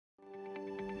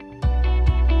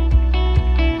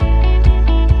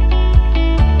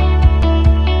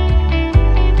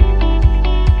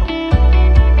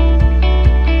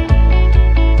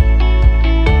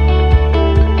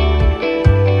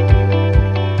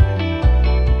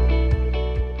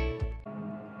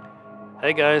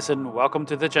Hey guys, and welcome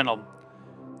to the channel.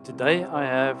 Today I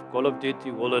have Call of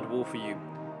Duty World at War for you.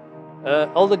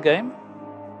 Older game,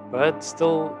 but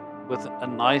still with a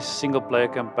nice single player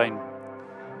campaign.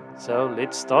 So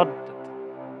let's start it.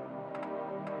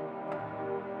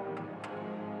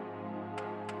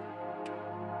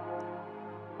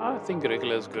 I think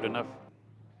regular is good enough.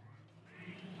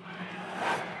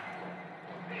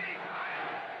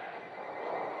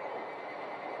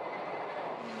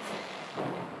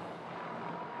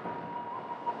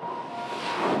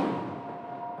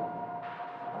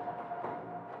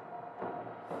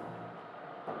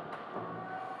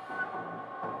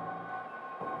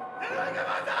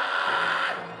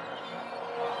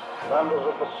 Members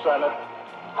of the Senate,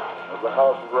 of the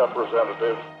House of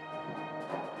Representatives,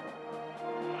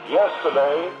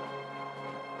 yesterday,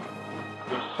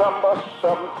 December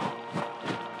 7th,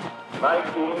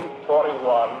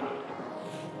 1941,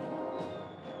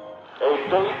 a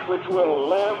date which will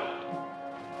live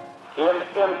in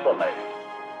infamy.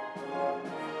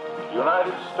 The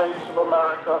United States of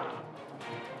America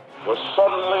was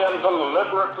suddenly and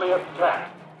deliberately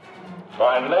attacked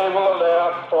by naval and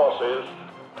air forces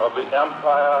of the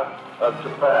Empire of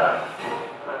Japan.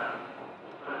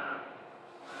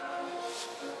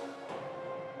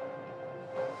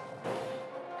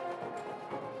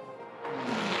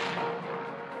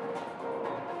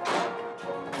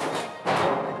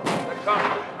 There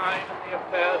comes a time in the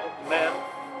affairs of men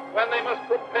when they must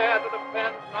prepare to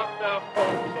defend not their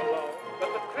homes alone, but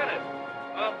the tenets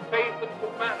of faith and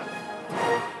humanity.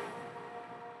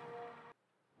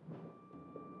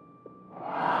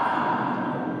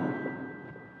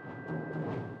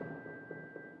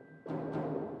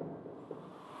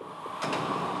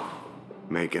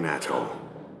 Make an atoll.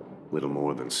 Little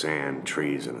more than sand,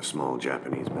 trees, and a small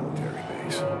Japanese military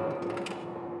base.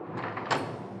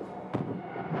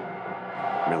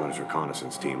 Miller's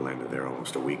reconnaissance team landed there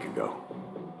almost a week ago.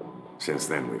 Since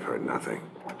then, we've heard nothing.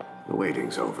 The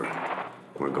waiting's over.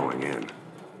 We're going in.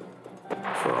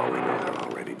 For all we know, they're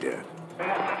already dead.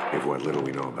 If what little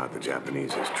we know about the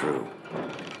Japanese is true,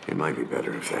 it might be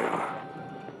better if they are.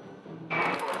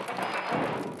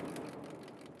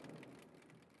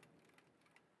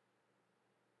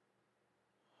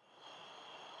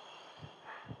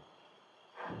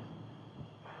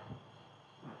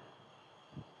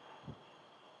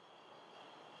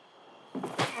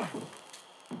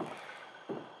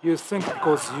 You think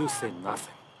because you say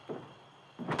nothing,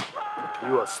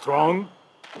 you are strong?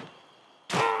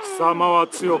 貴様は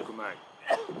強くない。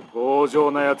強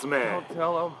情なやつめ。 Don't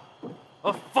tell him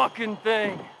a fucking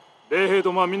thing. 米兵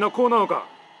どもはみんなこうなのか?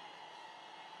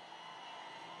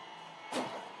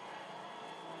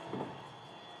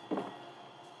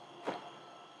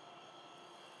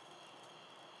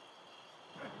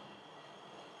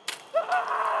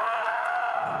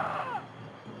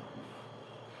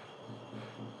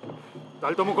 二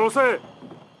人とも殺せ!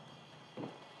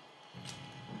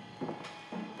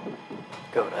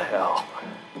 Go to hell.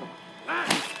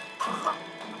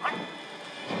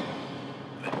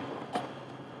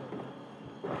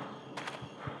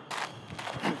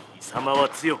 貴様は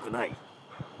強くない。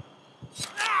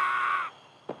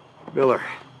 Miller,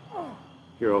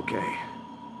 you're okay.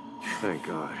 Thank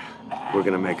God. We're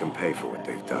gonna make them pay for what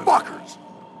they've done. Fuckers!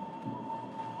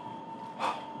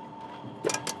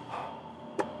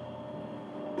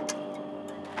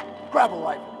 Grab a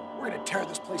rifle. We're gonna tear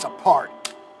this place apart.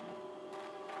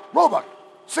 Roebuck,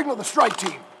 signal the strike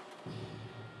team.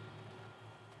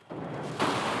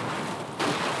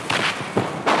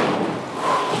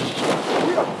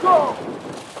 Here, go!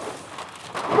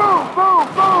 Boom, boom,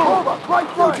 boom! Roebuck, right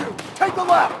through you. Take the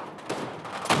left.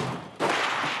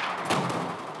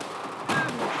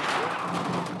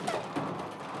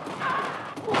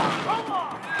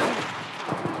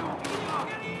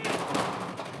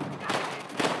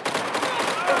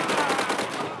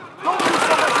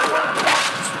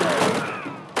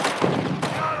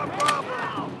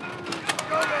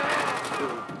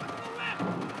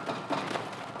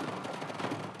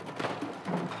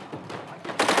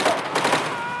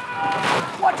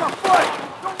 Watch your foot!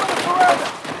 Don't let it surround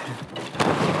us!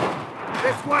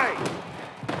 This way!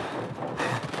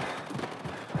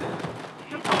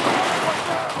 Get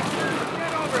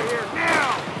over here, now!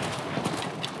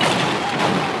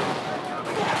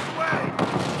 This way!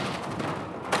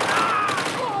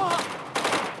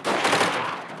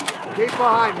 Keep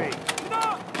behind me!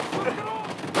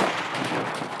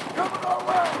 Coming our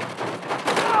way!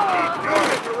 Keep doing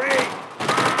it, Marine!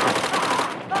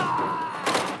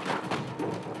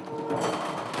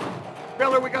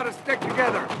 Miller, we gotta stick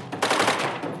together.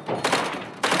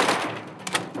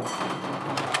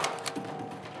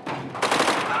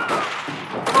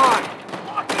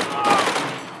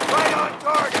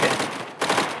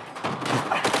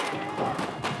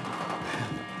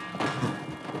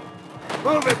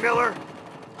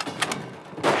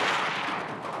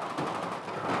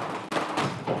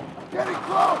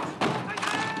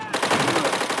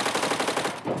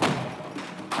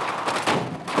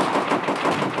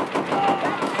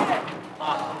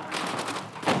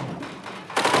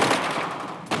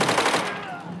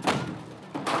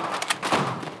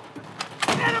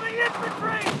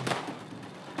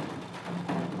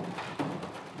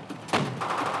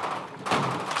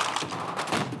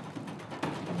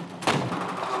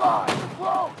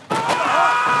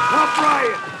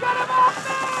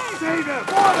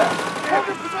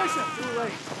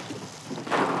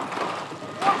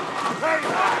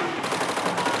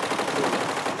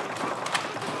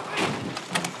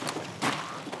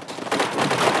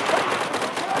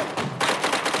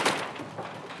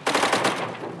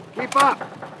 Keep up!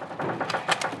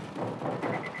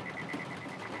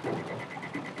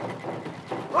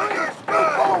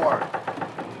 Move forward!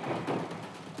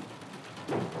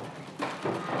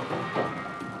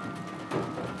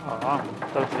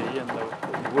 Totally in the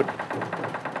wood.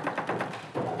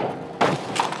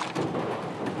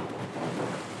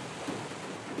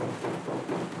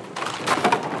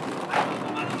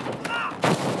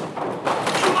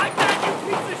 You like that, you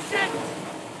piece of shit?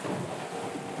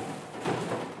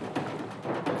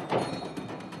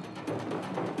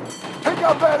 Take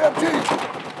out that MT!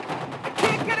 I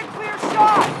can't get a clear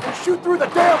shot! And shoot through the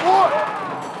damn wood!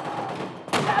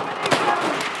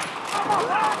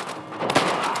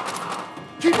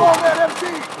 Keep on that MT!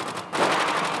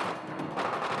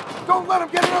 Don't let him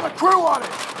get another crew on it!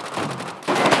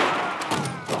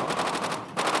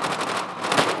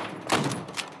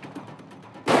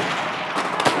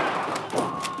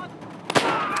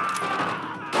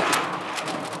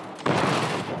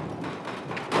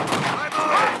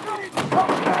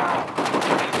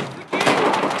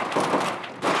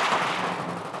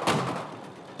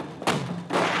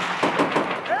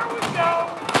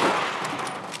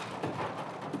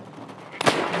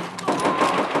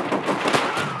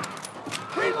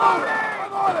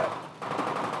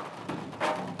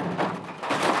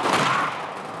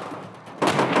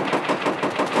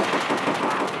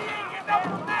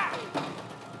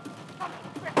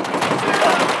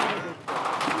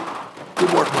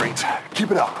 Good work, Marines.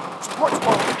 Keep it up. Support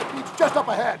squad, the beach just up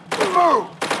ahead. Move!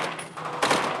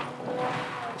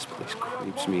 This place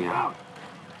creeps me out.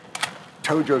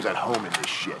 Tojo's at home in this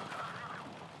shit.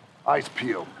 Eyes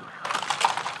peeled.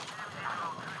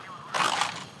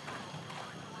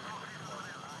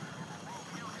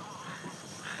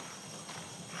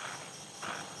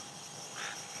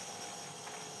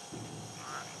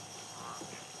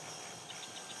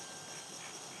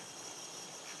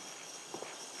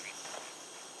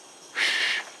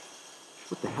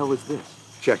 What the hell is this?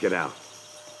 Check it out.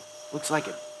 Looks like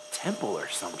a temple or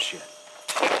some shit.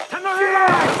 Hold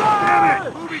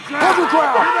your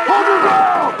ground! Hold your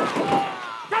ground!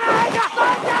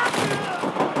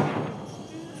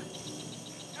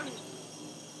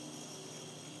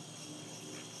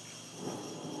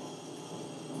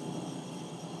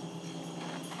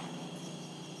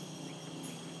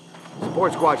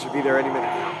 Support squad should be there any minute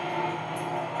now.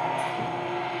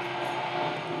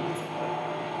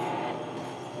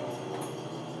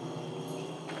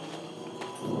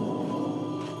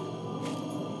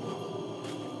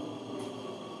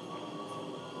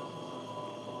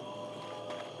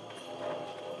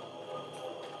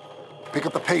 Pick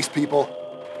up the pace, people.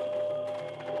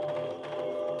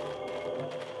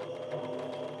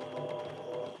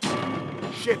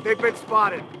 Shit, they've been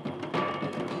spotted.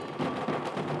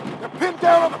 They're pinned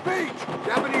down on the beach!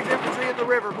 Japanese infantry in the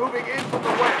river, moving in from the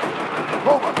west.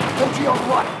 Roma, MG on the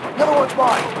right. The other one's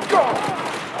mine. Go!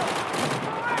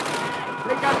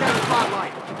 Take out that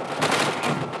spotlight.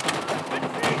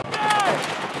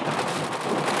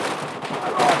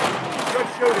 Good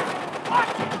shooting.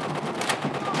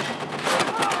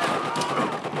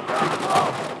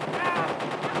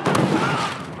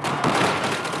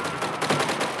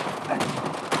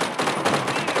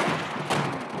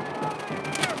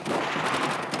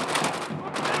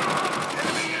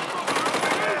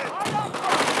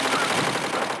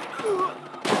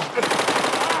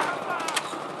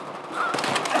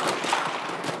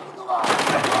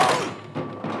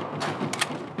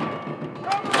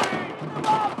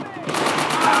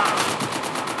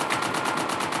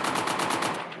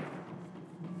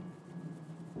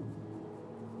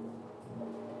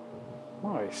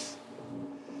 Nice.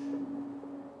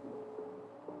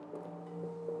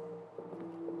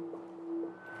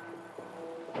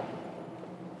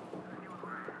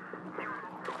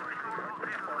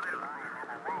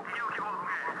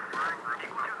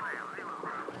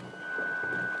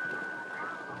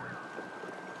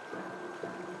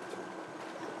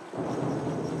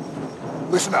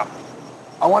 Listen up.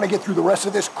 I want to get through the rest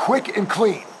of this quick and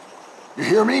clean. You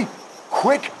hear me?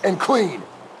 Quick and clean.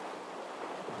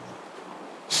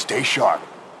 Stay sharp.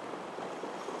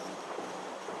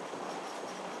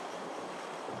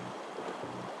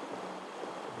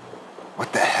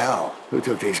 What the hell? Who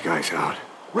took these guys out?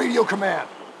 Radio command.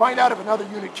 Find out if another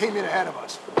unit came in ahead of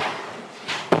us.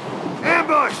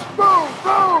 Ambush! Boom!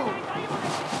 Boom!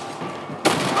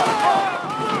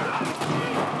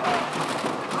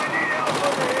 I need help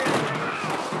over here!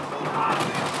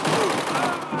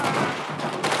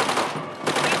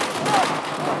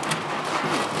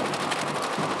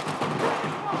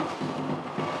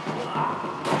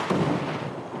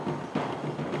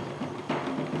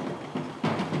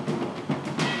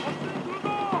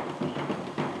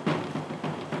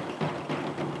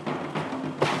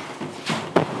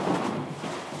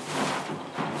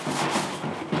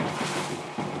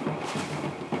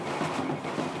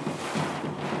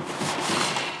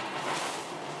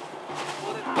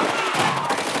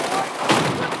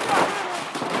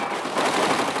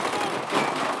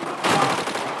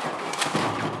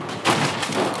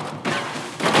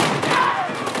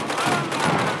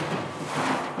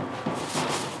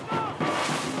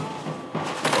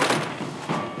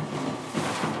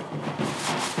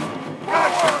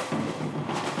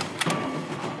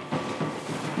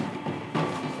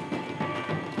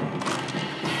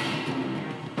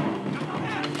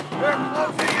 They're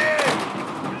closing in!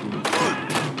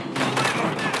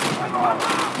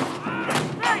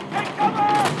 Hey, take cover!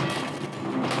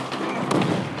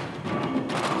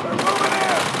 They're moving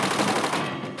in!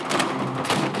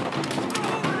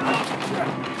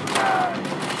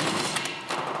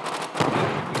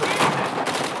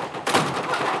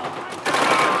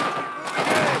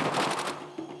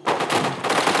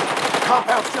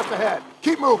 Compound's just ahead.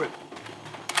 Keep moving.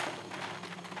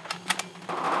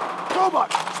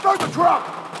 Robot, start the truck!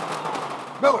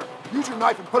 Miller, use your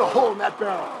knife and put a hole in that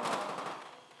barrel.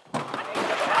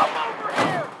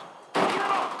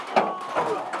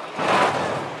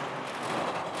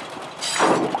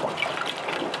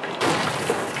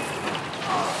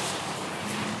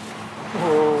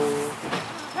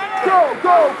 Go,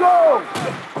 go, go!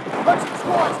 Mexican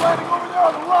squad's landing over there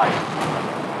on the right!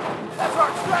 That's our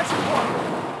extraction point!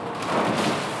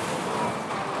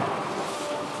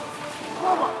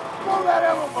 Robot, blow that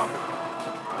ammo bunker!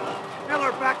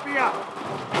 Miller, back me up!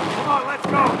 Come on, let's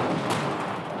go!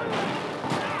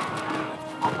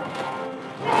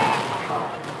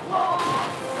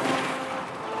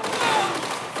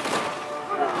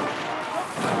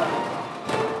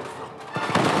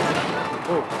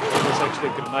 Oh, that was actually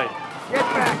a good night. Get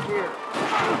back here!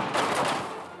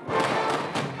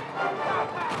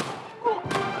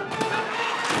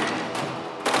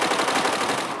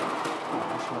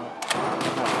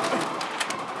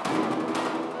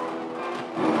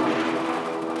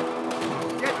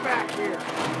 Get back here!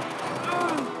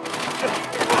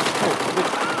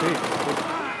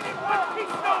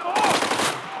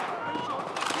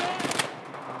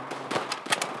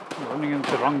 Running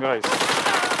into the wrong guys.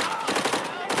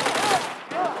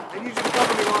 I need you to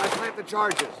cover me while I plant the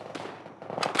charges.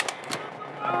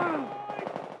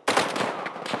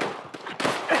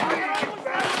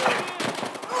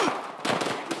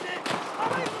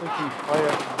 Freaking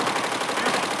fire.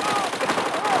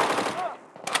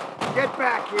 Get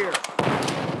back here!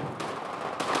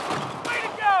 Way to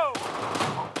go!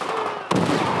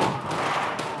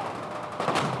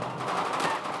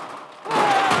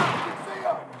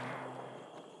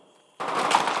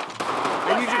 I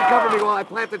need you to cover me while I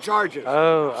plant the charges.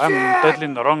 Oh, I'm Shit! totally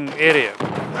in the wrong area.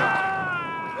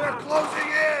 They're closing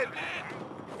in!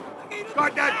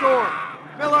 Guard that door!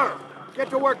 Miller, get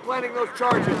to work planting those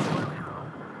charges.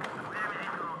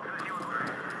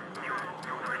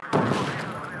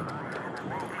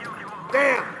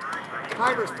 Damn!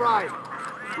 Timer's fried.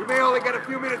 We may only get a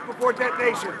few minutes before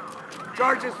detonation.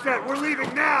 Charges set. We're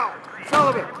leaving now!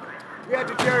 Sullivan, we had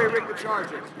to jerry-rig the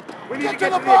charges. We need to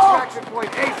get to the extraction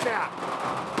point ASAP.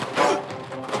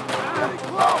 Getting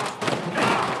close!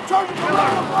 Charges are Miller,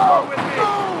 on the go floor! with me!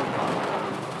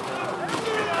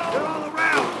 They're all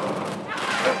around!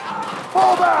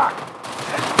 Fall back!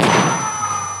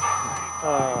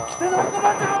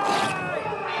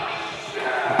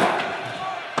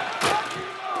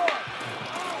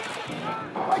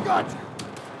 I got you!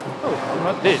 Oh, I'm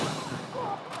not dead.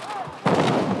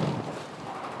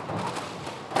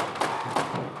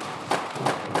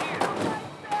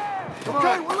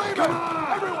 Okay, we're leaving!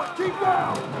 Everyone, keep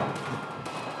down!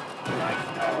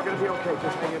 We're gonna be okay.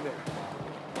 Just hang in there.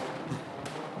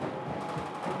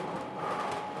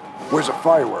 Where's the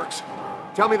fireworks?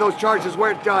 Tell me those charges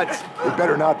weren't duds. It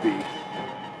better not be.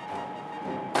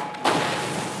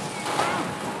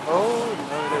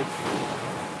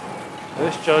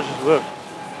 Those charges work.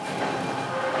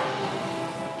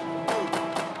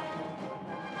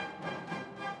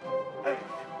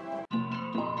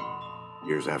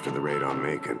 Years after the raid on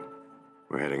Macon,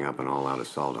 we're heading up an all-out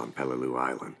assault on Peleliu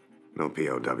Island. No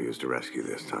POWs to rescue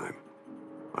this time.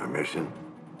 Our mission?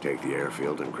 Take the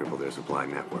airfield and cripple their supply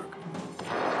network.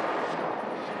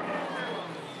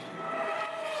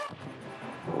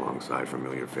 Alongside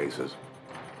familiar faces,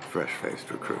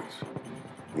 fresh-faced recruits.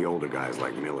 The older guys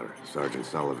like Miller, Sergeant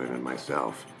Sullivan, and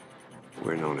myself.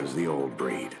 We're known as the old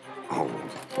breed. Old.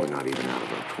 We're not even out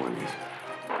of our 20s.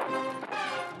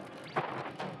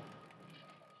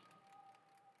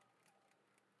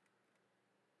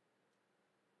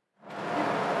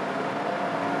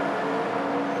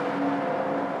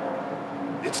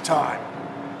 It's time.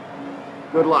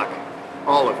 Good luck,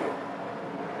 all of you.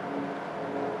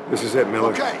 This is it,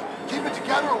 Miller. Okay, keep it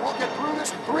together or we'll get through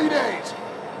this in 3 days.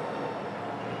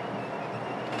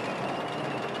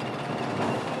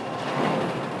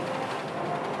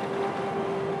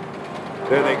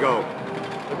 There they go.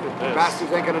 Look at this.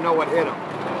 Bastards ain't gonna know what hit them.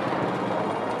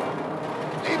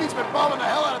 Navy's been bombing the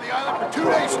hell out of the island for 2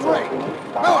 days straight.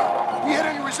 Miller, you hit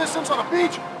any resistance on the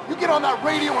beach? You get on that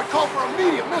radio and call for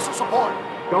immediate missile support.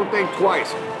 Don't think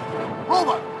twice.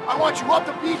 Roma, I want you up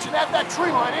the beach and at that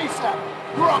tree line ASAP.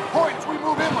 You're on point as we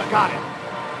move inland. Got it.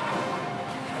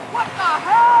 What the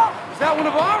hell? Is that one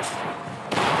of ours?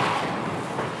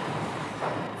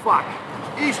 Fuck.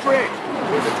 East Ridge.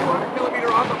 There's a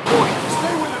 200mm on the point.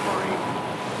 Stay with it, Marine.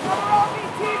 Cover all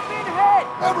BT's been hit!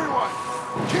 Everyone,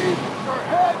 keep your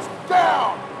heads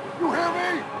down. You hear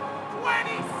me?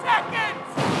 20 seconds!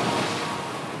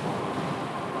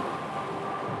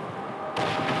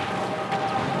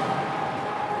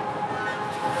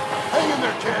 Hang in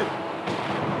there, kid.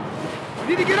 We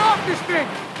need to get off this thing!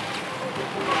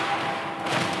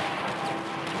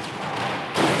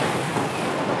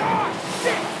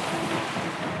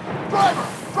 Driver,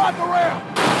 drive the rail.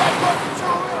 That truck can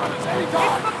zero in on us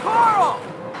anytime. It's the coral!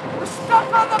 We're stuck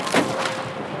on the...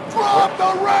 Drop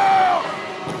the rail!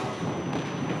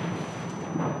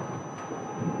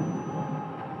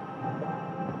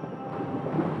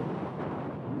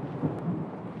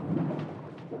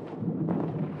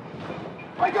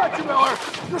 I got you, Miller.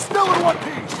 You're still in one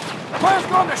piece. Plan's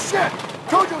gone to shit.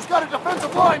 Jojo's got a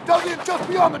defensive line dug in just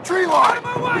beyond the tree line. Out of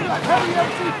my way! We got heavy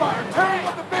MC fire tearing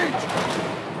up the beach.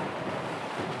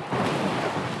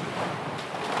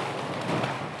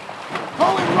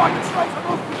 Call in rocket strikes on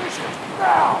those positions.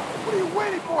 Now! What are you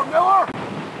waiting for, Miller?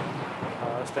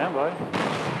 Stand by.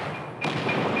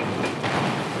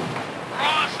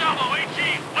 Raw Salvo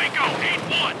 18, Waco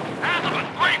 8-1, Azimuth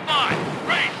 3-5,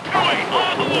 range 2-8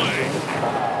 on the way.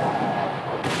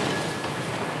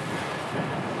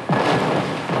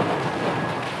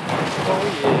 Oh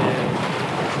yeah.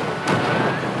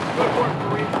 Good work,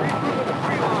 Marine. Regroup at the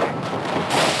tree line.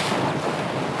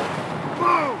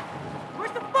 Boom!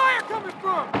 Where's the fire coming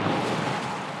from?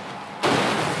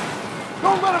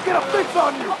 Don't let him get a fix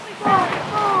on you! Move!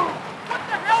 What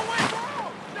the hell went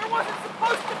wrong? There wasn't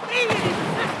supposed to be any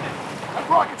resistance! That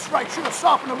rocket strike should have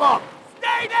softened him up.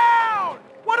 Stay down!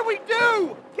 What do we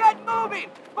do? Get moving!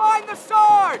 Find the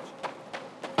Sarge!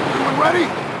 You ready?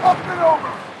 Up and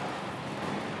over!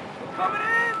 Coming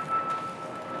in!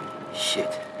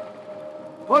 Shit.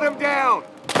 Put him down!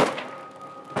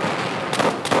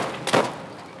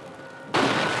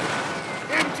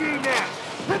 MG net!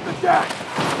 Hit the deck!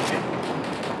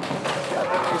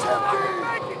 He's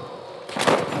empty!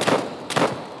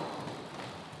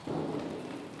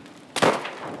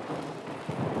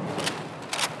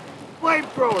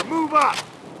 Flamethrower, move up!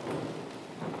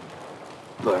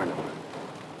 Burn him.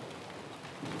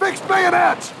 Fix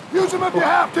bayonets! Use them if you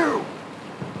have to!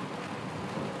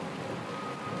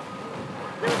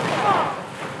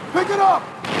 Pick it up!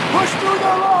 Push through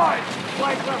their lines!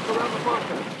 Flank left around the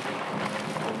bunker.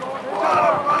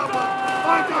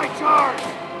 Anti-charge!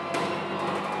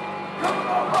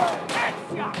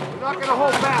 We're not gonna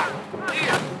hold back. Stay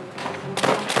on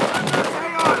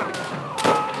him!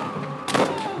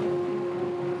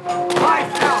 High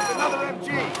south, another MG!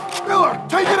 Miller,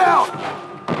 take it out!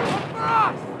 For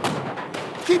us!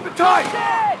 Keep it tight!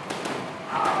 Dead!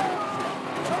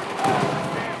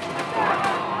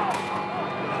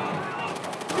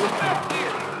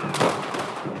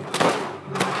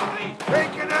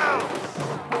 Taken out!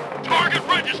 Target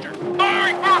registered,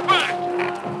 firing for effect.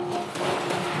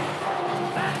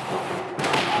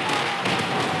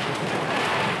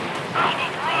 Salvo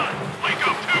run,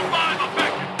 Waco 2-5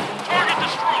 affected. Target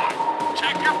destroyed.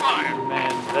 Check your fire.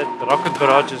 Man, that rocket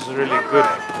barrage is really good.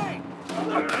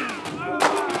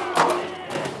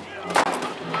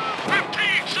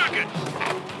 15 seconds.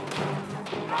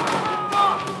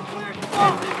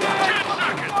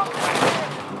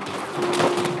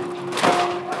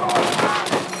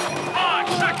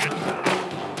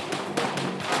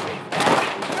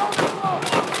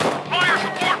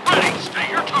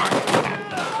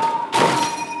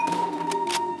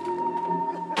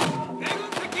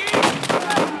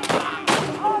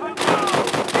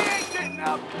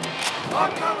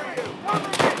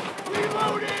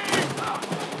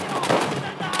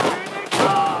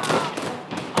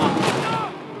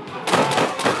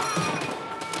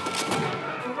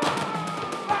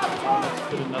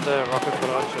 Put another rocket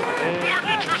barrage over there.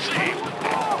 Ordnance received.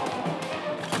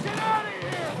 Get out of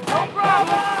here! No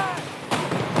problem!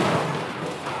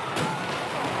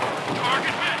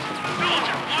 Target missed.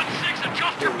 Villager 1-6,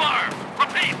 adjust your fire.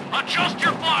 Repeat, adjust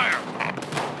your fire.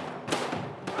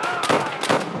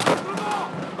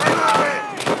 Reloading!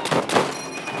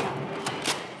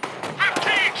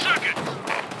 15 seconds.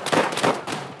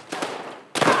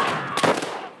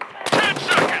 10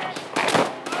 seconds.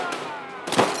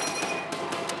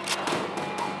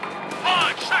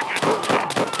 5 seconds.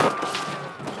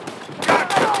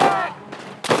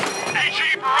 HE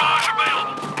barrage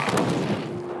available.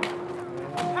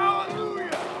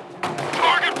 Hallelujah!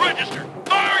 Target registered.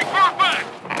 Firing for effect.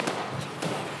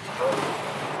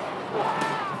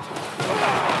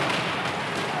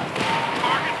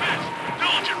 Target missed.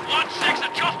 Villager 1-6,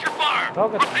 adjust your fire.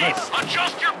 Target Repeat, missed.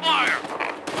 adjust your fire.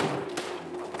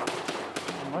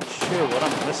 I'm not sure what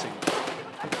I'm missing.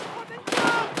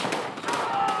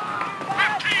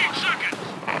 15 seconds.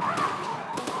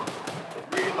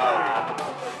 Reload!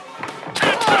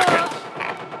 10 seconds.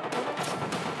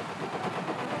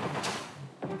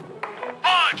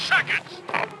 5 seconds.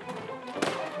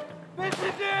 This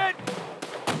is it!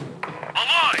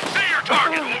 Align. See your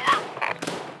target. Over.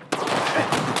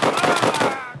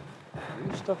 Will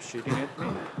you stop shooting at me?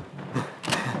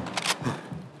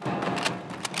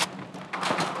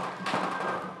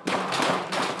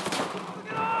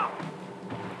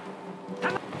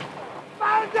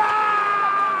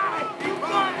 Keep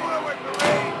moving forward,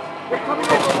 Marine! We're coming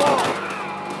over the wall!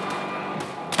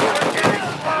 We're getting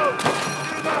close!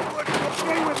 You're not putting it.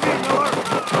 Stay with me, Miller!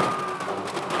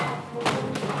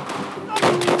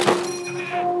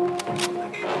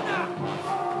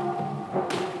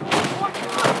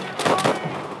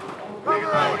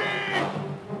 Cover out!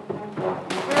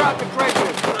 Clear out the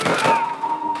trenches!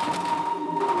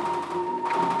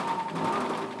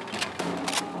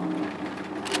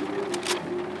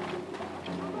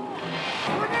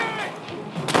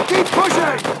 Keep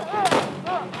pushing!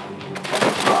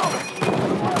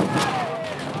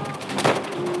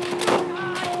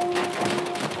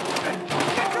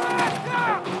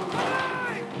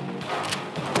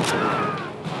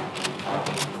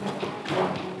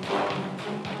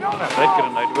 That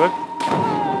grenade worked.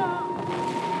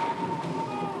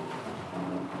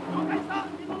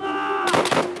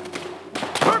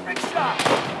 Perfect shot!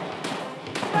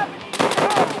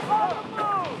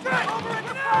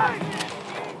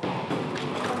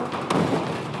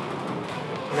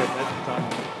 Okay, that time.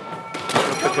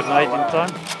 Got the grenade in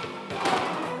time.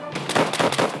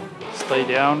 Stay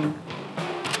down.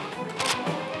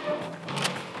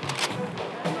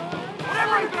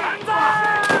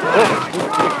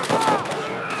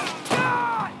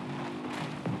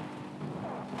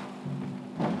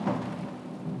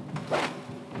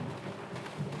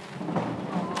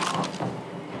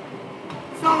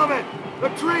 Sullivan! The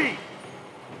tree!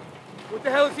 What the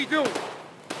hell is he doing?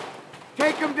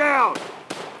 Take him down!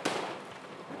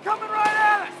 They're coming right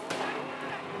at us!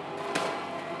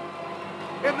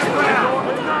 In the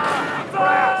ground!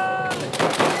 Grass!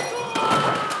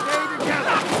 Stay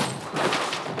together!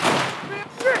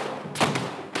 Shit!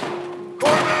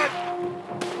 Corvette!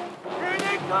 Here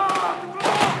they come!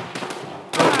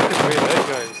 Look at where that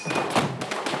goes.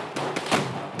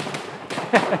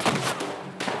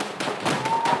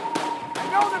 I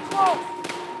know they're close!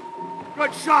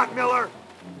 Good shot, Miller!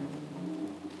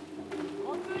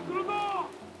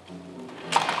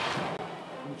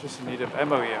 I'm just in need of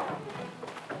ammo here.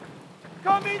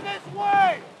 Coming this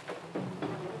way!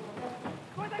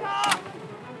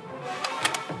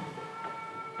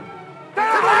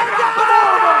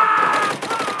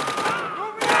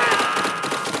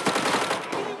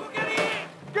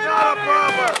 Not a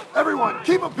problem! Everyone,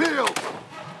 keep them peeled!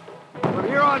 From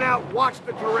here on out, watch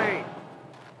the terrain.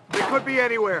 They could be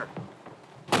anywhere.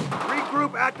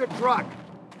 Regroup at the truck.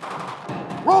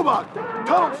 Robot,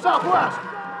 tunnel southwest!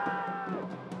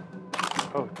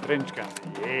 Oh, trench gun.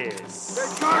 Yes.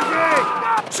 They're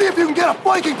charging! See if you can get a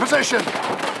flanking position!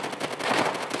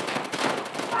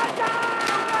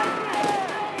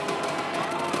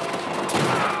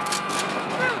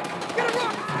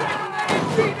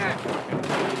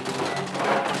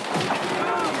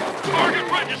 Target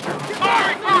registered.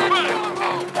 Firing for effect.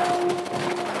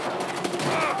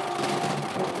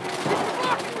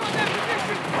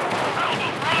 Alpha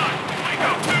Prime.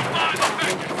 Tango 2-5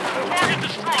 effective. Target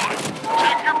destroyed.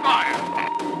 Check your fire.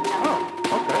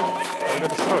 Okay. I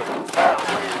got a shot.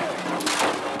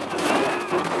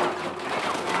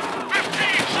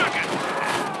 15 seconds.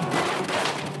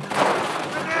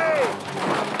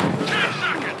 10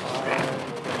 seconds.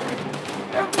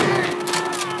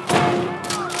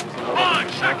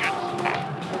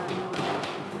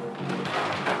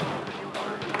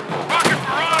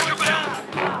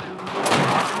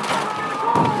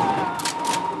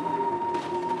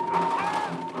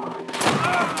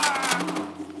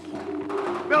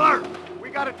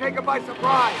 take them by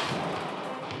surprise.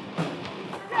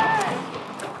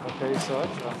 Okay, Sarge,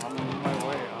 I'm on my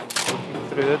way. I'm looking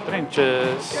through the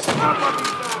trenches. Get them up on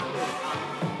these bastards.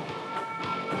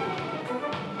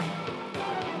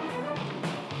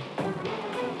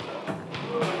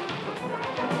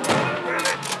 Damn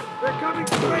it! They're coming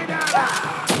straight at us!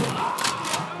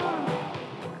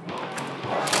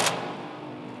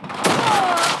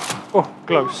 Oh,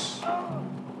 close.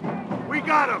 We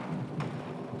got him!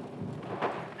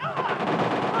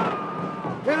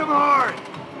 Hit him hard!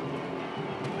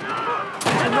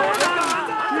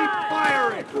 Keep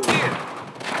firing!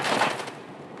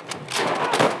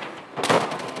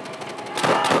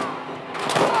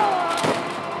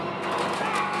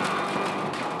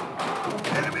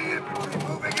 Enemy infantry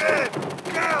moving in!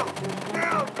 Down!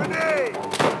 Down! Grenade!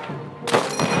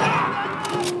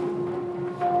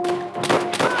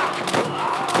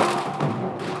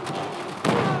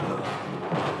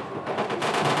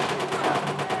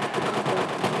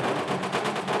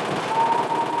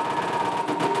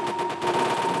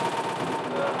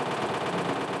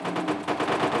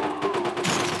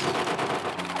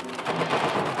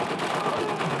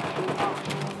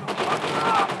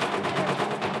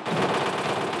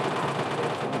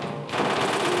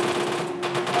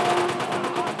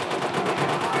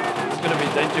 It's gonna be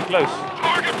danger close.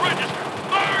 Target registered.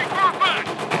 Firing for effect.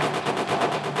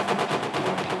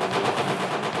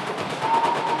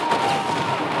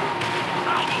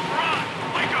 Salvo run.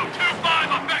 Waco 2-5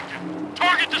 effective.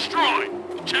 Target destroyed.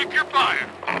 Check your fire.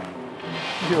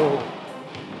 Yo,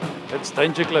 it's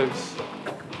danger close.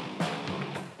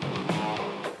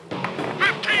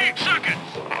 15 seconds.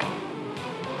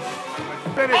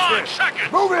 Finish 5 this!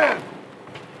 seconds. Move in!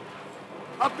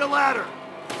 Up the ladder!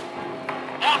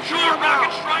 Offshore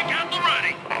rocket strike at the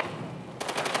ready.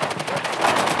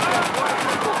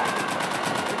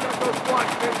 We got those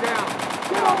squads pinned down.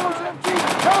 Get on those MGs!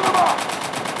 Count them up!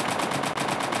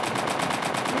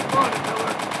 Keep on it,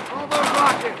 Miller. All those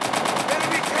rockets!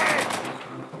 Enemy tanks!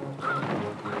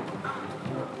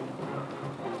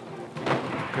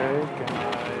 Okay, can I...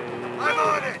 I'm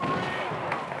on it!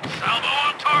 Salvo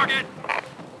on target.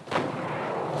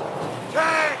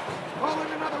 Tank! Call in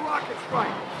another rocket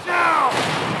strike! Now!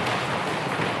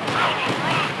 Salvo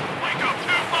run. Waco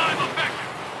 2-5 effective.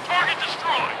 Target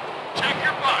destroyed. Check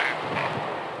your fire.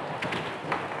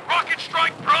 Rocket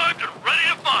strike primed and ready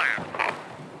to fire.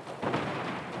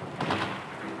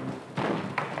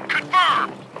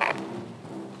 Confirmed.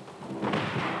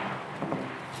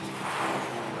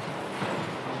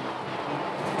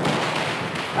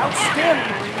 Outstanding,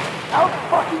 Marine!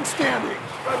 Out-fucking-standing!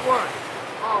 Good work.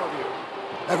 All of you.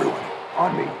 Everyone,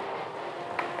 on me.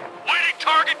 Waiting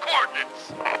target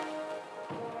coordinates.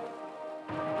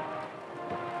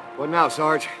 What now,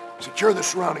 Sarge? Secure the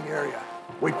surrounding area.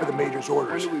 Wait for the Major's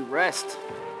orders. When do we rest?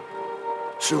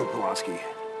 Soon, Pulaski.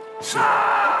 Soon. No!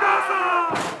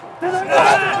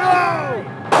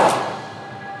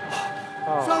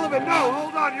 Sullivan, no!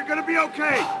 Hold on, you're gonna be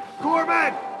okay!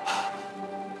 Corpsman!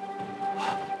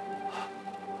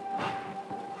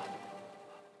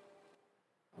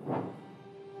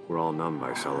 We're all numb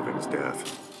by Sullivan's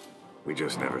death. We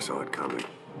just never saw it coming.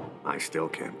 I still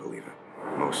can't believe it.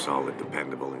 Most solid,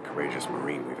 dependable, and courageous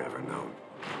Marine we've ever known.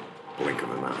 Blink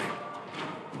of an eye.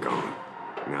 Gone.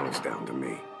 Now it's down to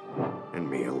me. And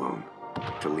me alone.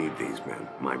 To lead these men,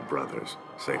 my brothers,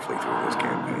 safely through this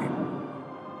campaign.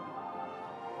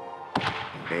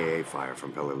 AA fire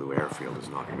from Peleliu Airfield is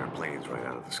knocking our planes right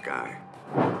out of the sky.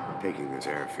 Taking this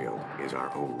airfield is our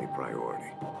only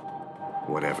priority.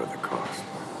 Whatever the cost.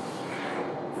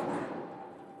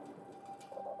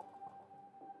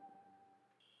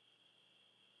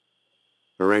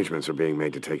 Arrangements are being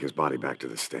made to take his body back to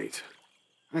the States.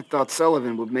 I thought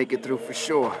Sullivan would make it through for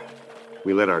sure.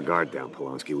 We let our guard down,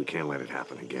 Polonsky. We can't let it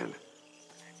happen again.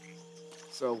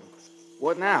 So,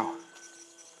 what now?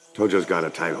 Tojo's got a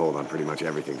tight hold on pretty much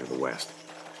everything to the west.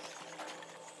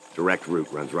 Direct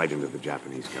route runs right into the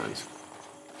Japanese guns.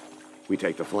 We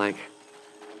take the flank.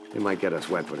 It might get us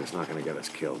wet, but it's not going to get us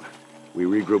killed. We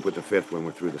regroup with the 5th when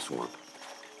we're through the swamp.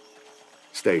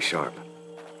 Stay sharp.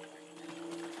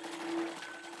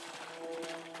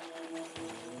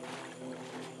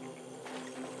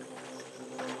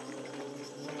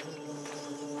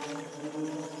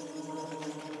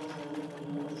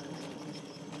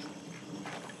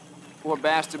 Poor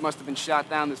bastard must have been shot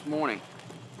down this morning.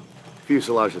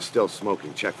 Fuselage is still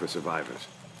smoking. Check for survivors.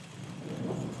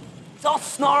 It's all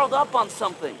snarled up on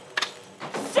something.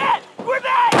 Shit!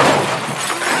 Grenade!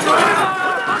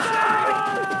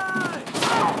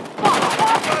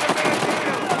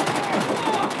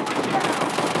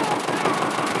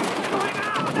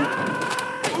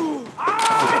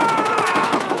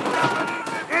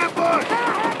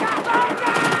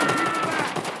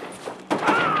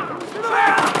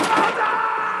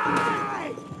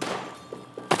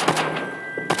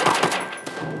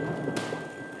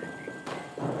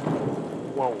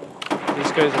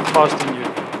 these guys are faster than you.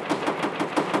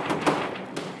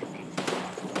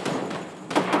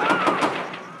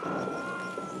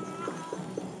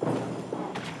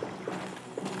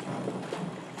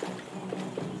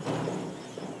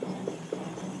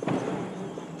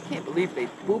 Can't believe they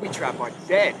booby trap our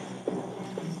dead.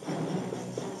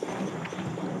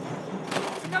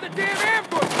 It's another damn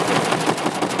ambush!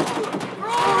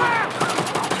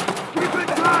 Keep it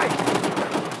tight!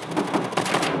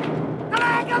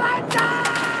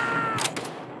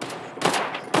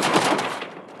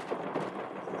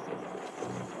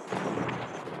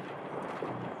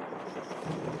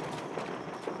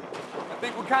 I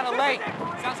think we're kind of late.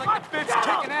 Sounds like the Pvt's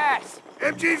kicking ass.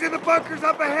 MG's in the bunkers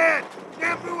up ahead!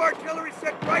 Bamboo artillery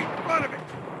set right in front of it!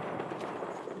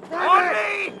 On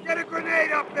me! Get a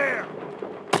grenade up there!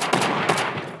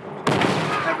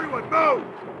 Everyone, move!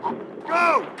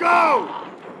 Go! Go!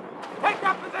 Take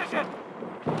that position!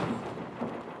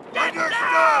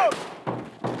 Understood!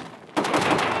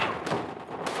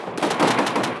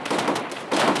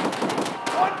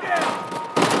 One down!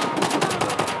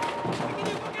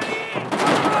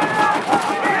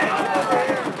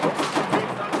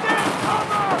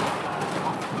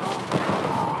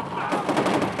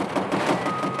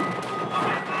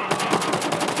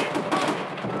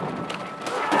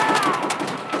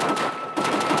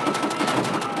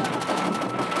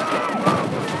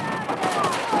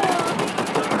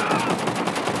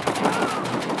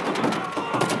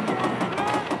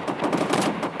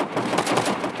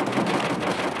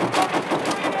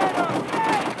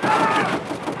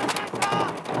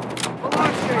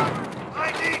 I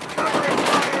need covering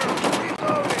fire!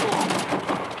 Reloading!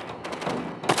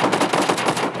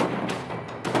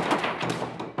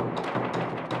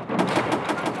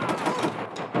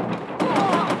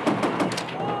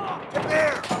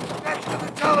 There! Next to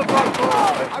the telephone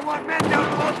pole! I want men down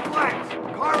both flanks!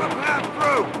 Carve a path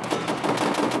through!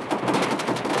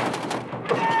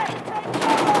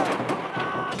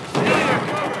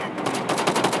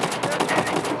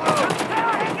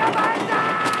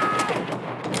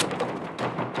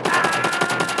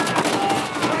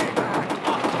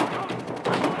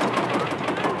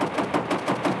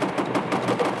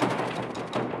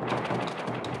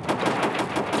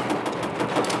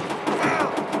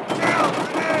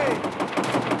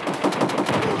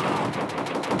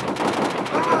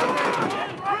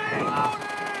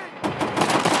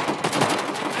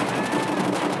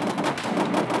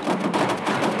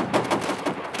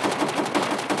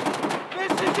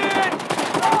 This is it!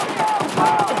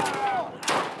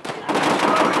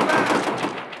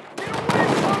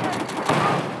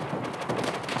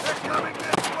 They're coming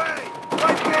this way!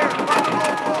 Right there, by the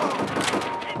low wall!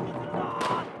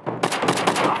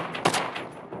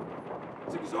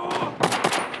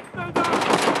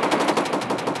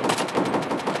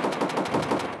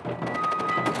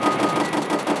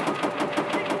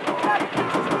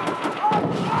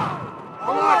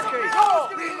 Pulaski,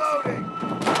 reloading!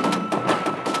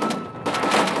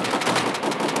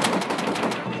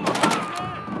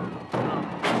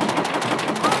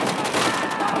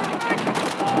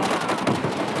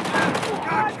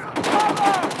 Gotcha!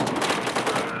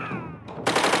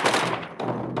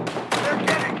 They're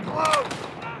getting close!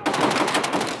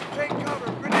 Take cover,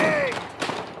 grenade!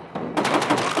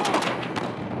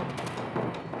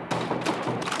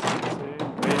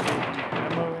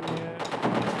 Ammo in here.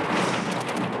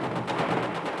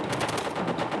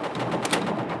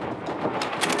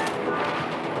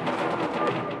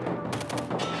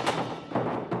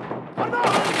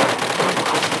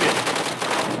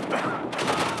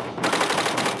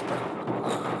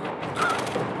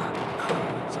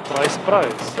 Surprise,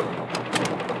 surprise.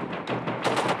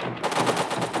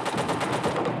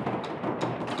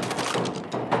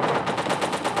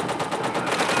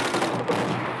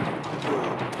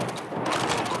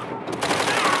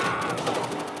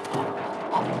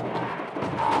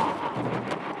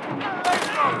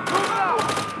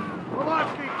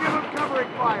 Pulaski, give him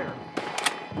covering fire!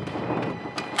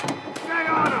 Stay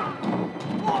on him!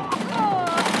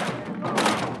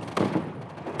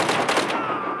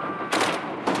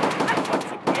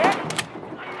 Once again?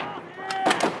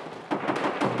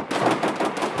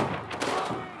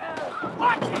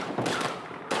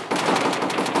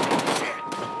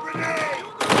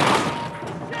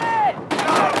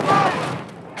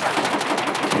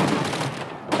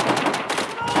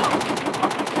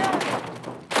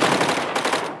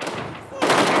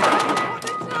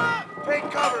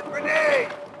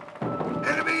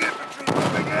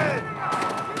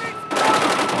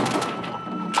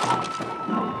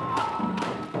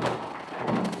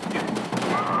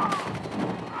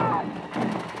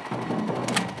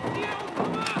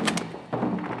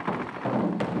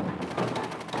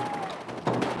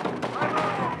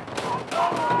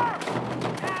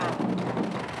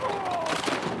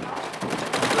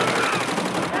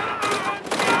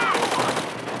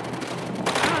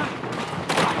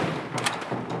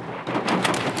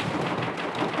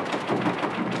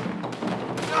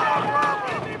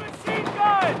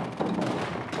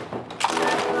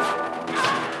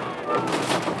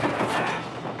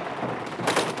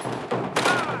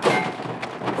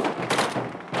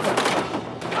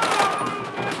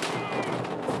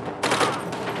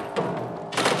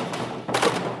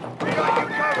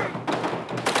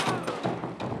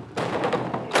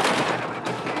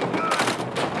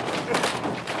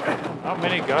 How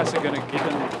many guys are gonna get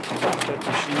in that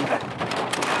machine gun?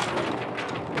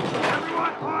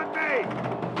 Everyone on me!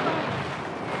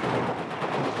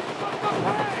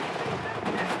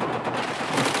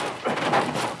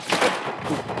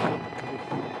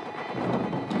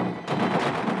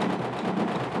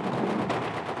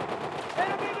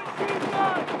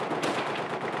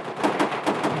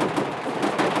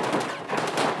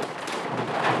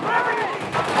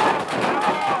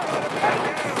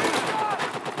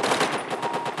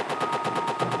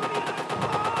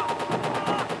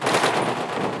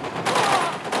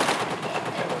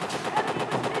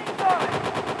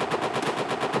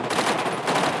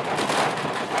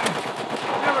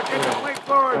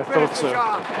 I thought so.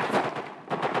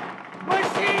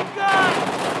 Machine gun!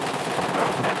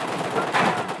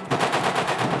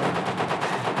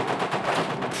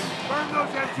 Burn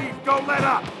those MGs, don't let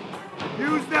up!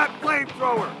 Use that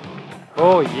flamethrower!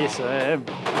 Oh yes, I am.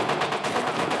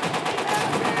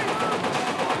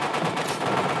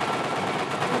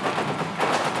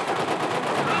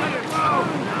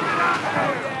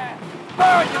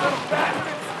 Burn, you little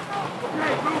bastards!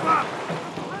 Okay, move up!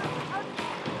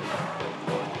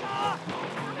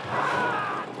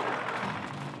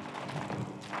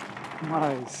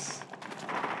 Nice.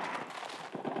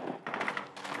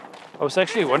 I was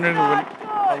actually wondering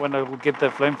when I will get the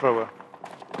flamethrower.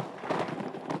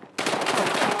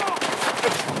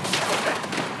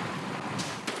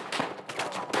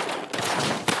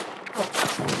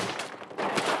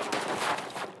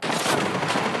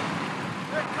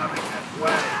 They're coming this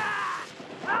way!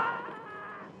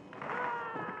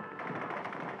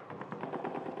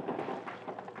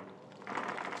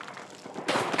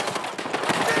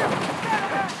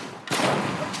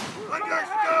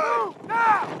 Understood!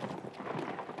 Now!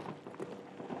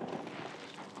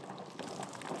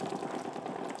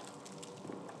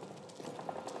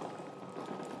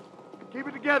 Keep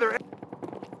it together.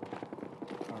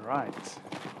 All right.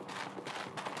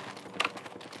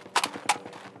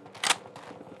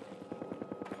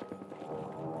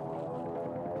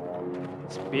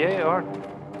 This BAR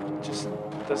just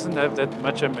doesn't have that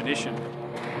much ammunition.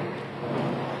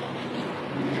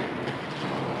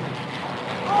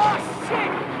 Oh,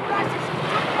 shit! Bastards!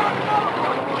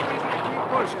 Keep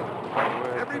pushing.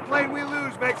 Every plane we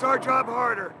lose makes our job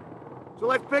harder. So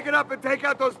let's pick it up and take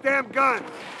out those damn guns.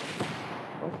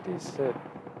 What is that?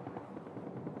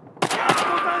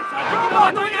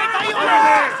 Over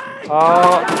there!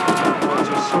 Oh, I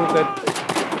just saw that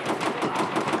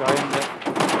guy in the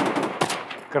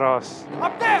grass.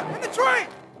 Up there! In the tree!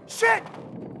 Shit!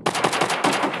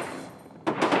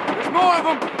 There's more of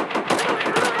them!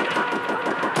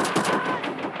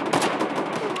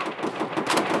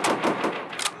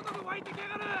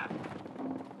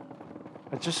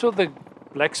 I just saw the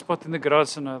black spot in the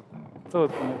grass and I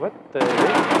thought, what the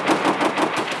heck?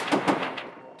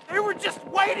 They were just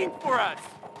waiting for us!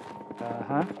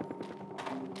 Uh-huh.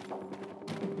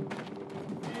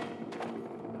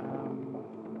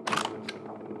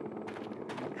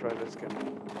 I'll try this gun.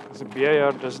 Because the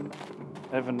BAR doesn't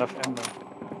have enough ammo.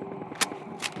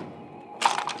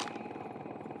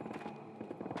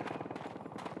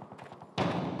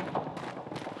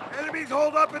 Enemies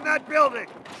hold up in that building.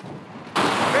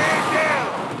 Man down!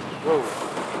 Whoa.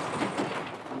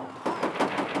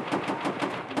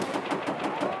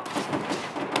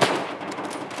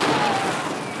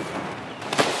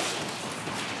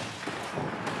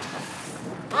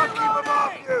 I'll keep them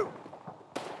off you.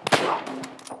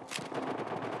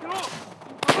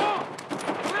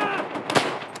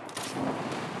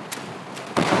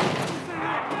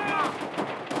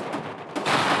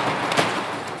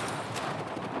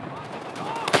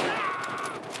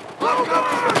 I'll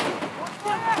cover you.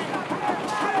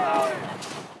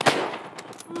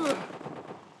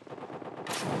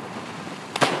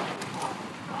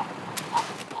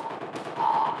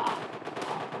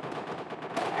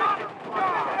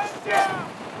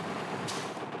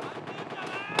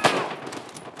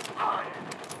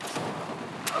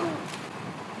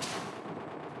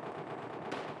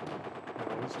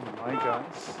 Those are my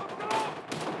guys.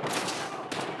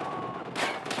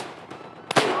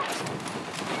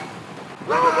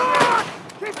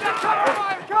 Keep that cover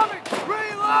fire coming!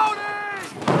 Reloading!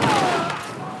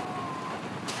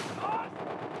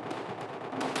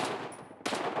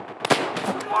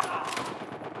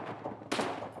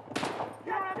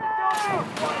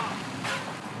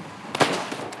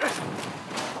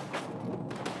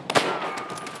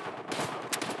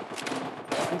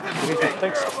 It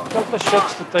takes a couple of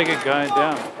shots to take a guy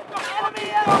down.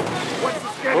 What's the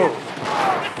schedule?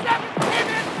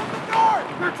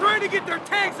 They're trying to get their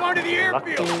tanks onto the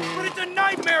airfield, Lucky. but it's a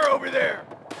nightmare over there.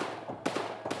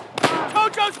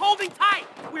 Tojo's holding tight.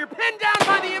 We're pinned down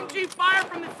by the MG fire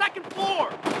from the second floor.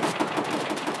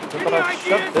 Yeah, but I've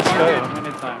shot this guy how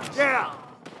many times? Yeah.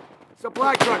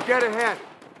 Supply truck, get ahead.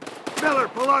 Miller,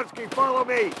 Polonsky, follow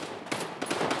me.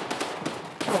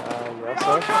 Yes,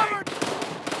 sir.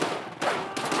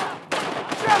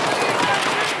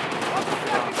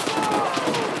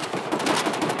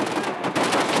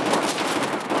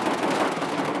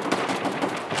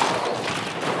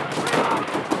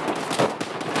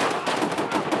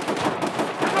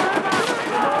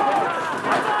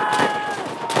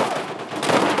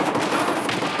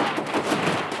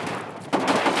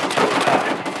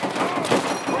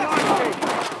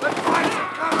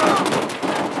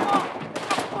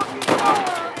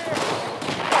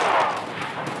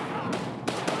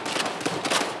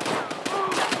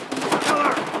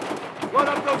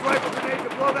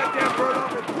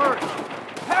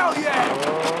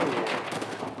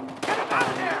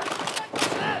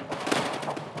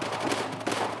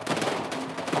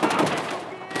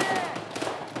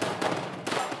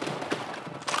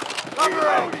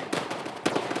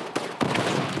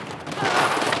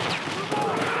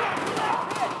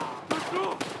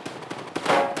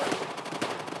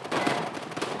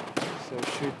 So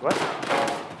shoot what?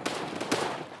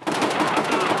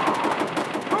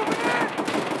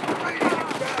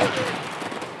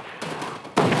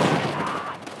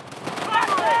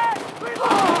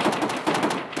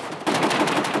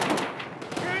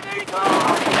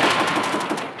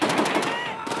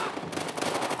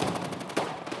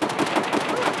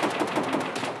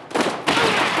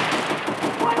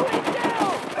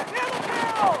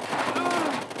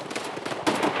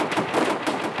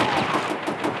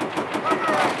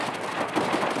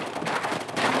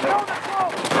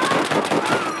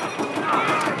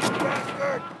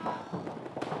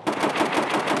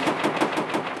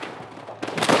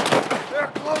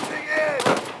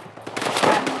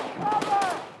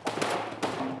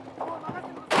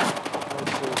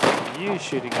 You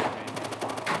shooting at me.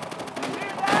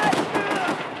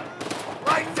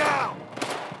 Right down.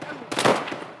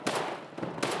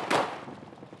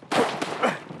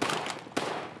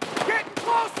 Getting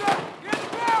closer! Get the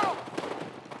barrel!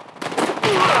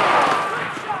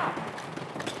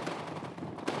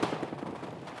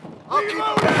 I'll keep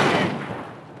moving.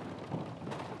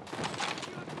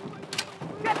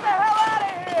 Get the hell out of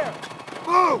here!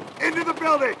 Move! Into the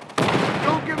building!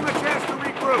 Don't give them a chance to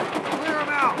regroup. Clear them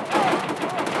out.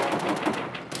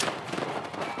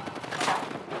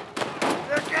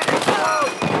 They're getting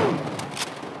close!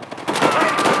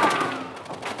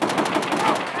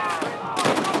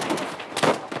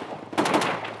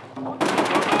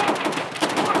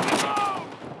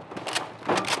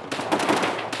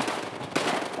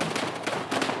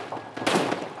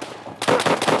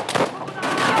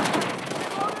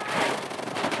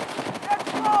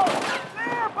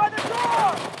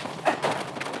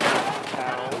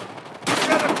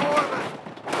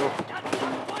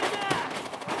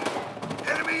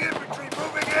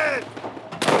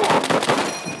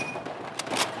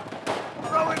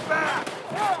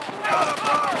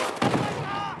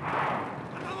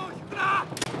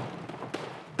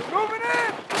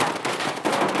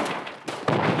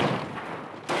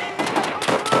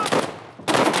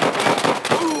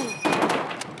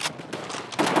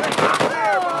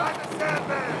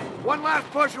 One last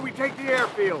push and we take the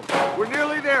airfield. We're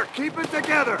nearly there. Keep it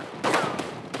together.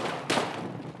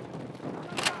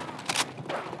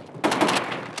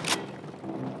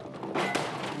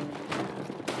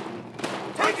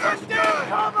 Take us down!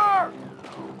 Cover!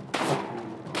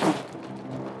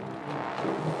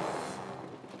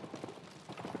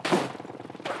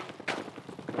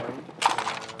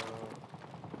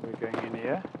 We're going in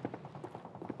here.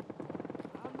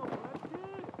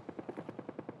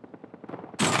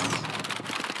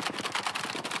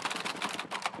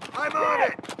 I'm on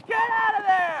it! Get out of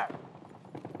there!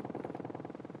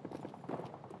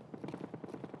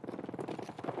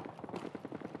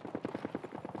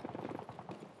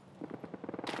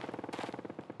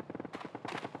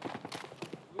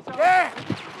 Yeah!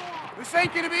 This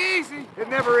ain't gonna be easy. It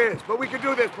never is, but we can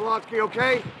do this, Polonsky,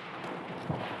 okay?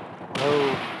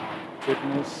 Oh,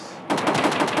 goodness.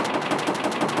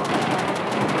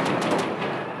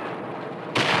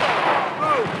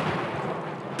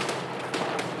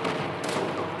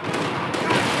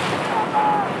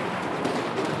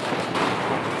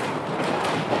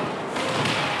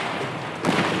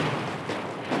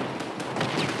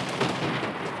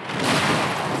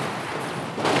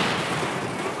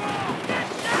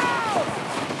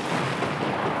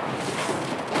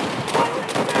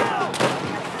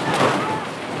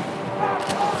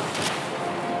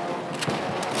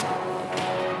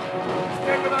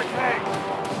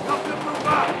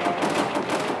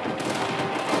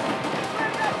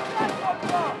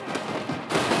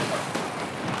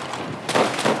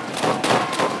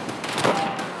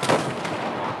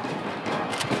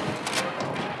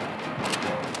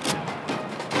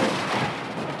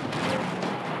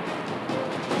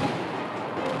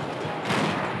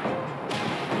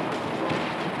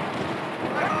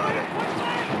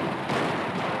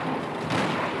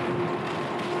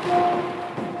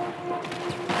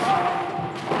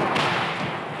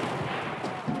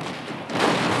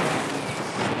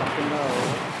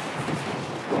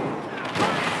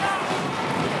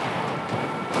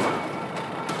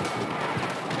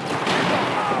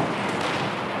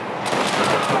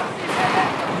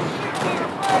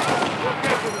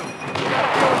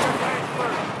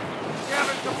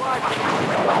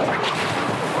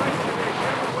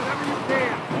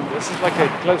 like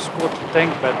a close quarter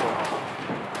tank battle.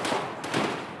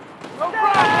 No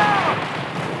problem!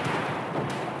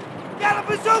 Got a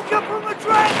bazooka from the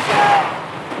trenches!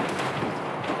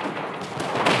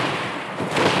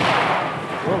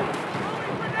 Whoa.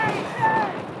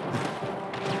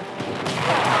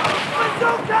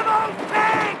 Bazooka those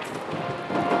tanks!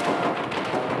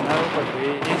 No, but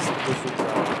where is the bazooka?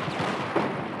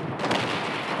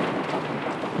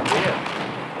 Here.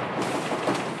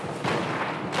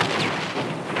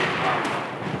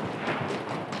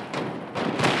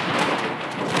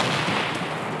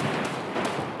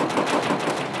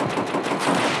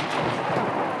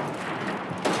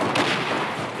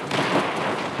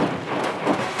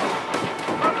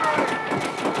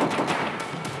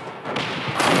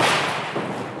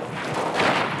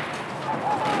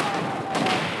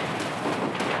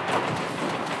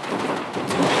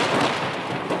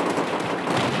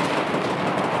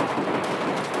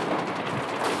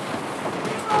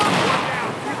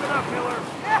 Keep it up, Miller!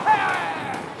 Yeah!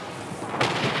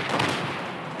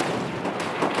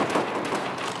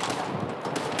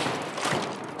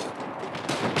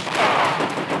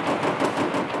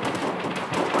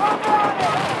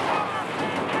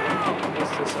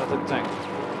 Where's this other tank?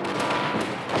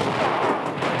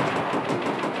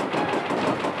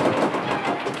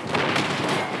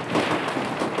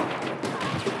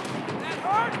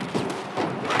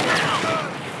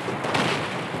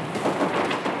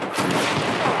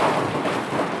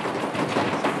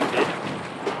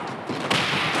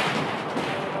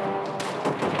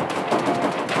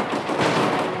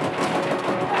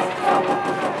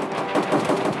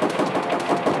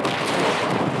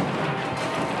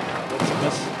 That's a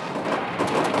miss.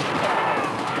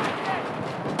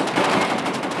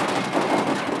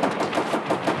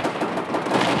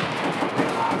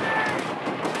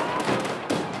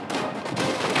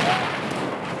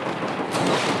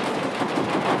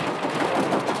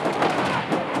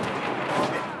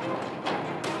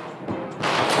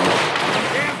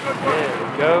 Damn good work! There we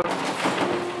go.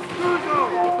 Suzo!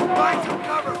 Find some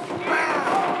cover! Bam!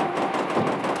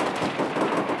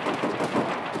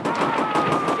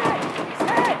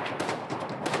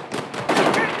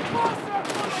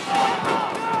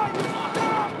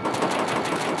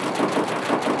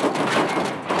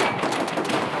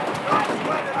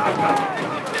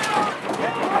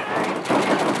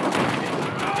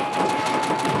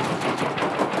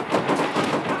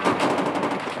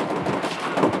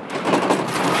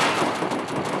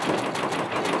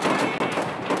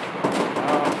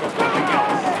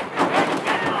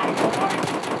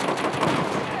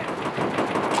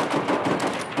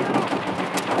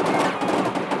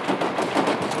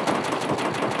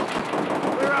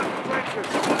 Clear out the trenches!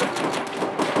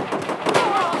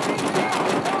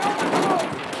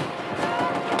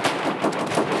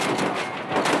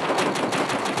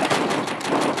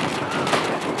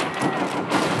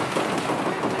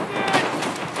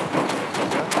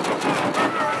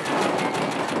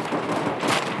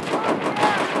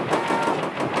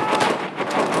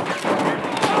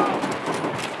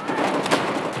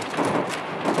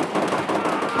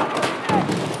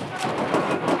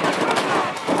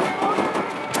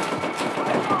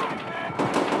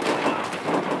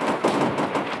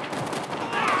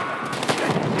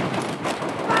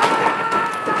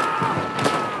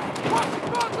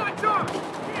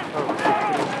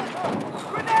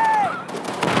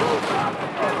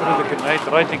 Threw the grenade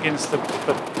right against the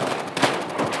pit.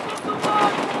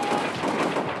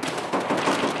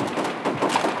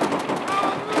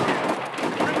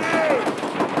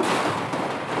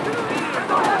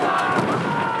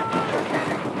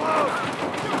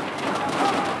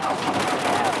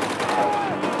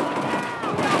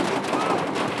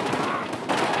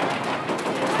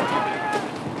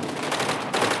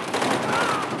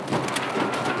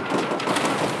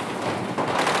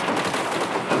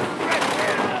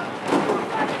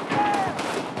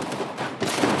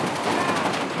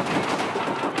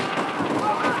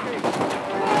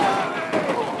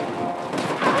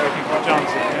 Waiting for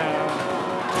Johnson. Yeah.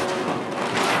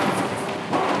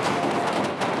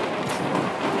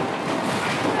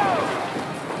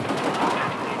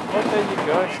 What are you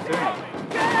guys doing?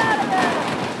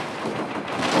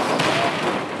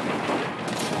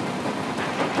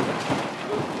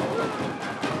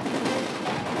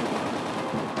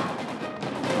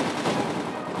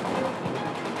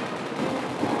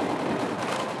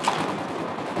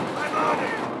 I'm on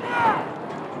it!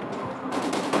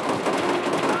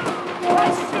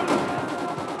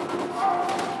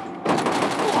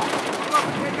 Come up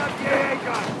and take out the AA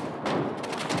gun!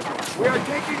 We are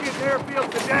taking this airfield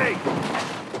today!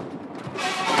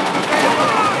 Stand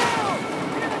by!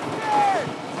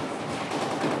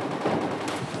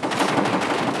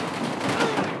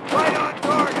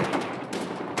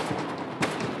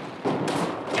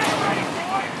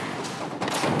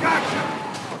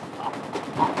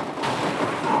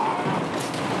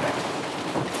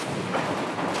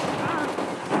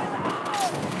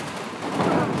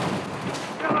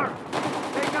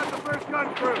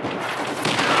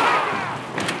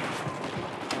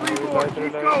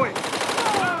 Keep reload.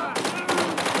 going!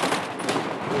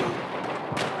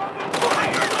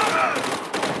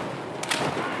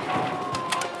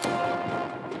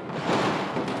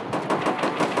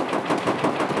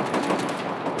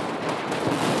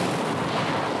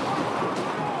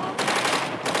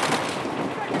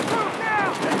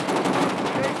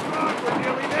 Stay strong, we're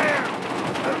nearly there!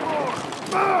 And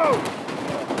more! Move!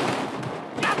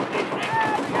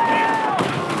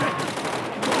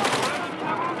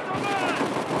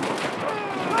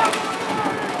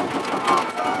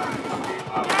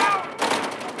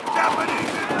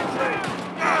 Japanese infantry!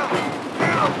 Now!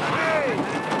 Now! Hey!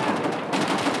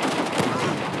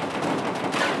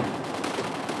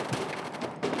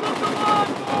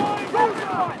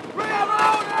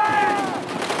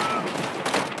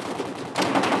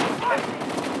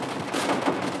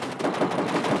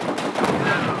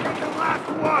 Get the last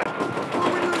one! Before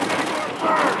we lose any more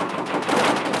birds!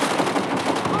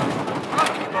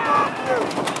 I'll keep them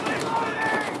off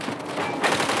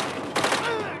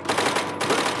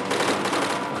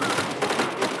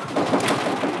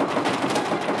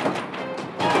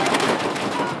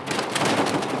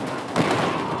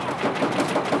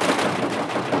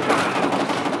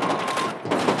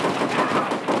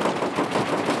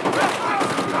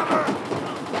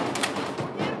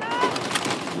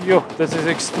Yo, this is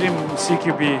extreme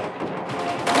CQB.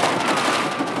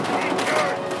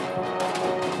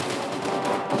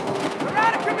 We're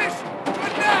out of commission!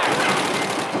 Good night!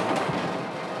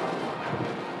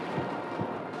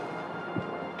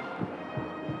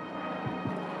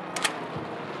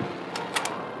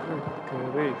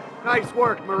 Grief. Nice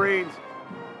work, Marines.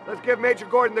 Let's give Major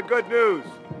Gordon the good news.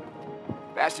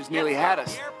 Bastards nearly had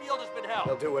us. The airfield has been held.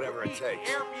 They'll do whatever it Repeat, takes.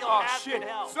 The airfield Oh, has shit. been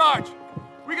held. Sarge,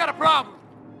 we got a problem.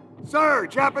 Sir,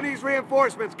 Japanese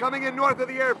reinforcements coming in north of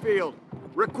the airfield.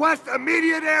 Request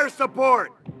immediate air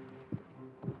support.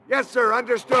 Yes, sir,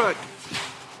 understood.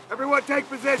 Everyone take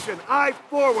position. Eyes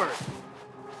forward.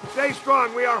 Stay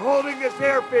strong. We are holding this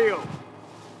airfield.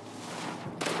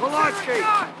 Pulaski! We More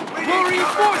need cover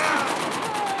reinforcements! now.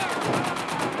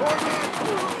 Gordon!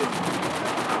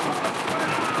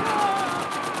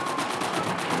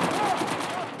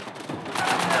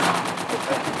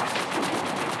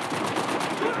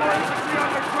 Infantry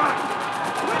on the front.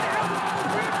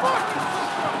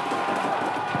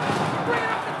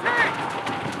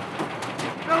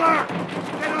 Miller!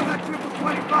 Get on that triple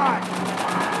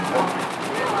 25!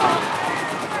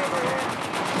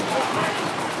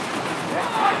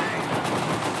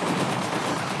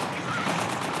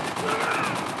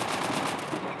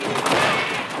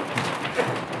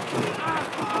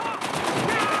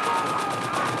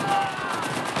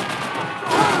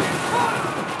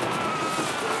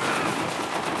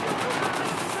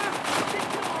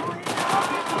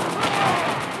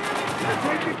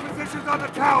 Taking positions on the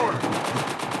tower!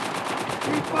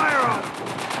 Keep fire on them!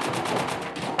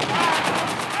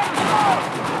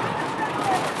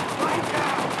 Fight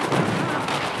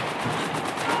down!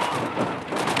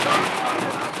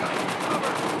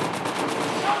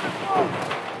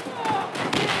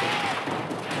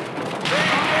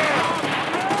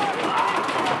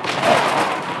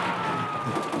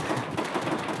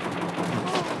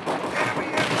 Enemy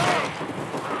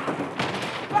inbound!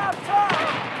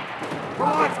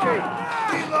 Pulaski!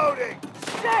 Reloading!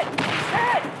 Shit!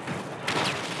 Hit!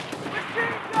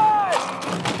 Machine gun!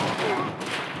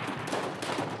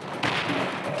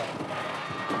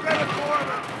 Get a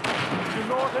corner!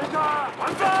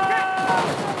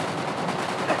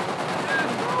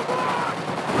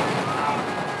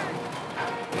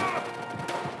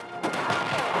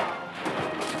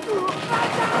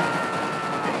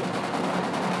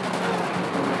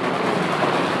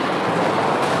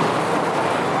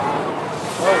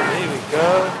 Oh, there we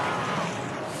go.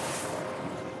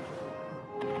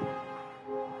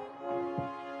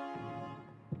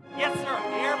 Yes, sir.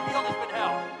 The airfield has been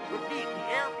held. Repeat, the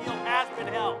airfield has been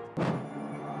held.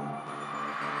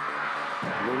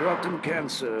 The rotten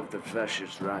cancer of the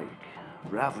fascist Reich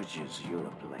ravages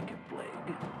Europe like a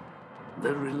plague.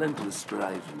 Their relentless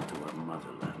drive into our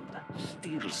motherland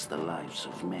steals the lives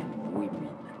of men, women,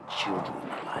 and children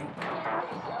alike.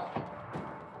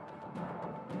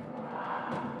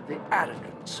 The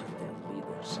arrogance of their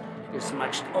leaders is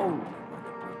matched only by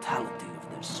the brutality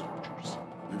of their soldiers.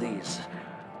 These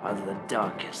are the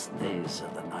darkest days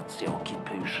of the Nazi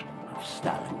occupation of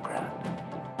Stalingrad.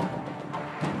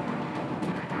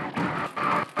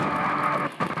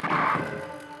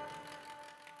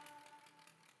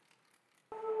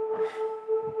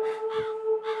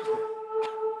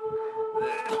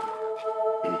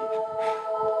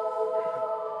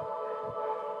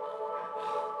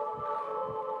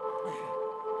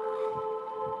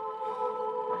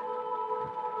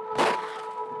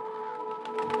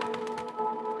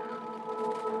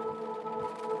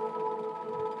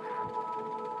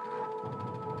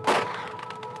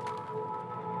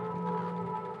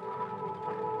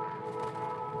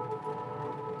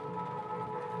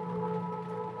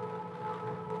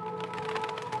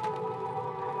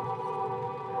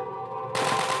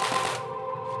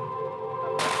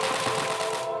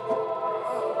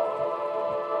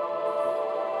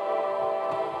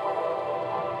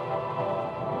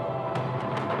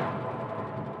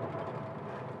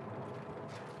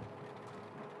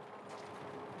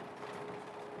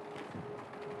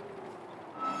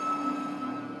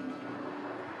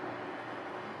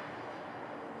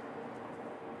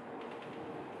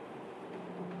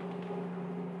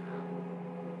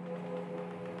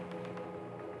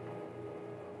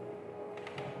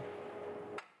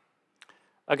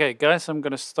 Okay, guys, I'm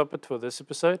going to stop it for this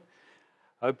episode.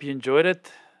 Hope you enjoyed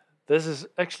it. This is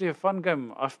actually a fun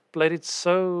game. I've played it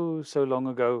so long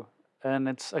ago, and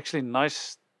it's actually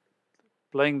nice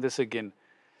playing this again.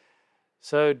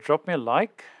 So drop me a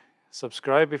like,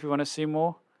 subscribe if you want to see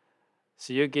more.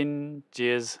 See you again.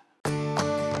 Cheers.